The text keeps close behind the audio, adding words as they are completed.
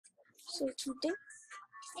So today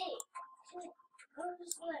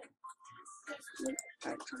we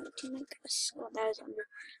are trying to make a squad that is under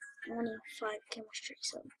 25 chemistry,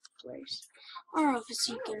 so players are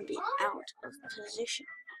obviously going to be out of position.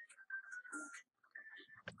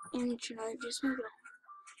 And should I just make a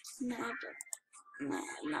map? Nah,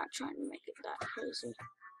 I'm not trying to make it that crazy.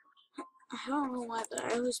 I don't know why, but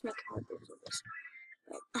I always make hybrids of this.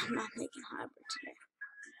 But I'm not making hybrid today.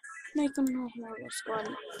 Making a normal squad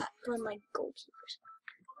by my goalkeepers.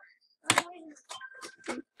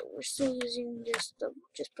 And we're still using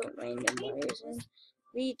just put random players in.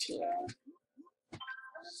 VTM.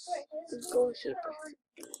 The goalkeeper.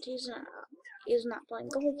 He's not playing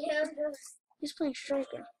goalkeeper. He's playing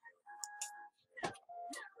striker.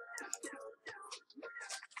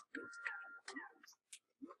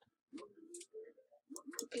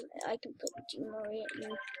 I can put Di Maria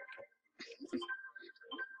in.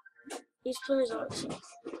 These players are the same.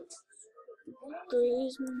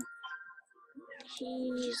 Griezmann.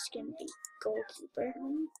 He's gonna be goalkeeper.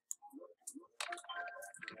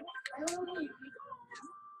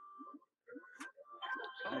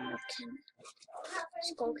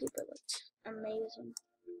 This goalkeeper looks amazing.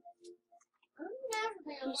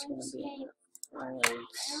 He's gonna be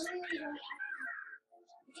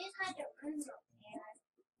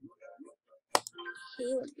he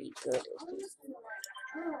would be good if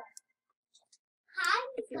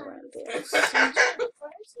he were in there. If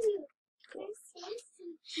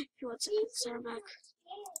he wants a center back,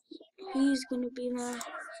 he's gonna be there.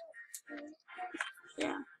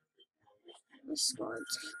 Yeah. The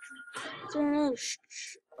squads. Or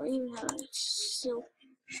even have a still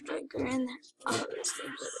striker in there. Oh, this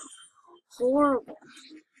thing's horrible.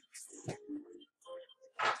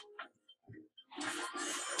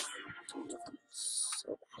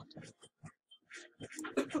 So bad.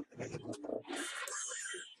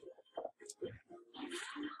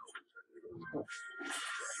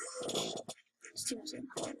 This team's in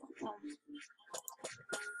horrible.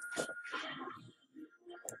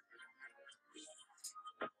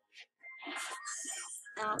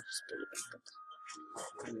 I'll just be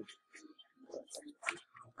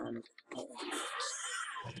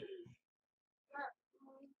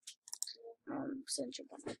central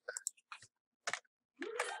back.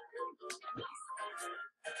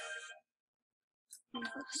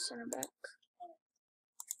 Center back.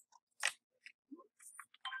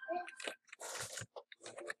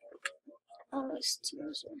 Oh, this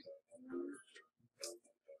team's in.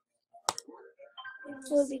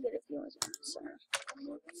 It would be good if he wasn't in the center.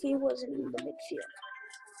 If he wasn't in the midfield,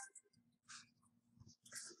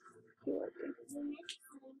 he would be.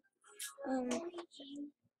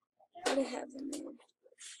 What do I have in there?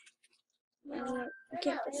 I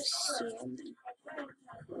can't really see him.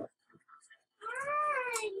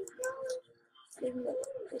 Look,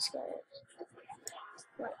 this guy is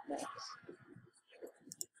right back.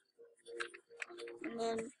 And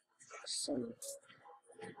then some.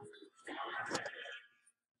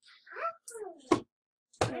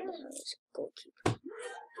 Where the hell is goalkeeper?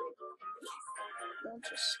 Don't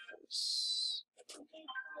just space.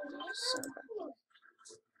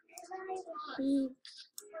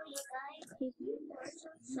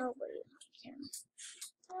 Nobody can.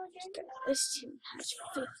 This team has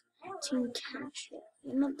 15 chemistry.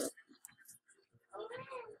 Remember?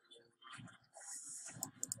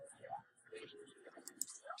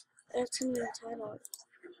 That's in the title.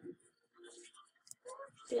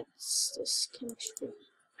 It's this chemistry.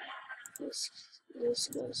 This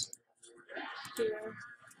goes here.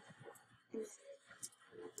 And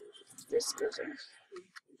this goes in.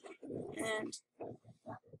 And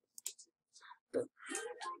boom.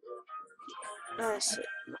 That's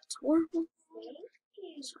horrible.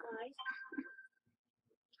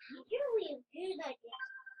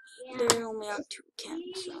 They're only on 2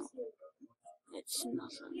 camps, so it's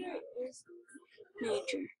nothing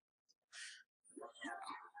major.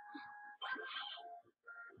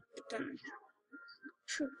 But then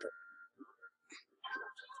should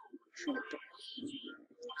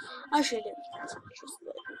I should have just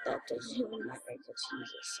but that doesn't even matter because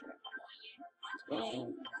he's a center.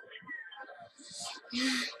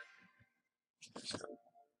 So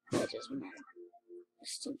that doesn't matter.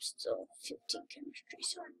 This team's still 15 chemistry,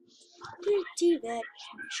 so pretty bad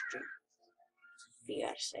chemistry. If you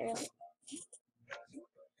gotta say it.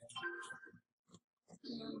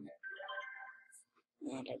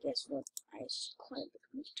 And I guess I quite a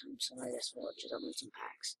bit of time, so I guess we'll just open some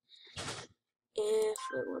packs. If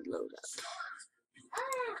it would load up.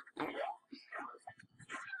 Alright.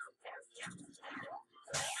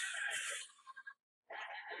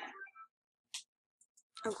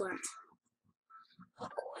 Aquarium.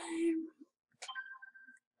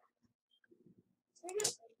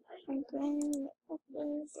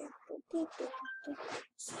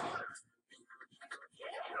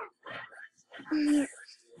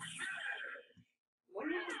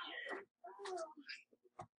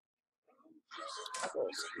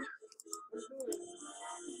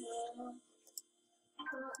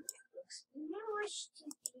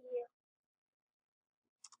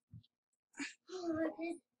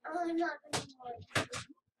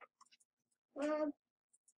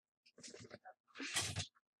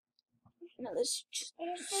 No, this just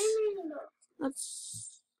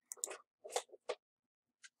let's.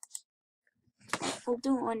 We'll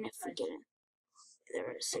do one if we get it.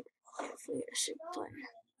 There is a if we get a sick player.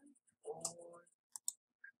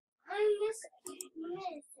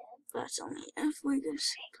 That's only if we get a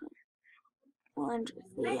sick player. We'll end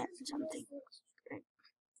with the end something great.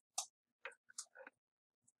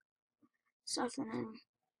 Softening.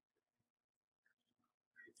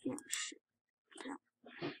 No shit. No.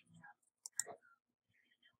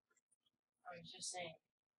 I was just saying.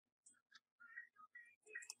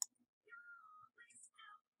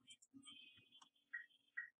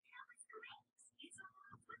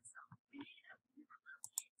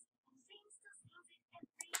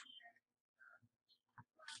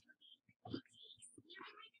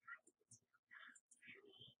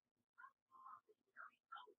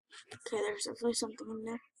 Okay, there's definitely something in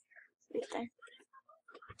there. Right there.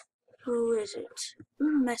 Who is it?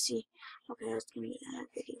 Ooh, messy. Okay, that's gonna be a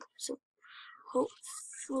video. So,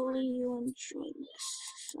 hopefully you enjoyed this.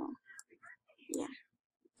 So, yeah.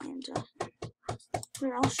 And,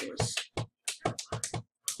 here, I'll show this.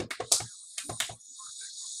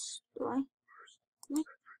 Do I? No?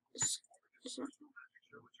 Is it?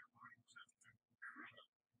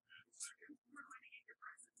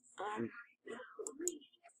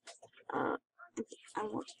 I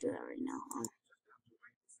won't do that right now.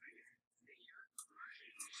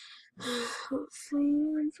 Hopefully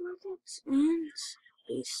you enjoyed it, and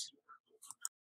peace.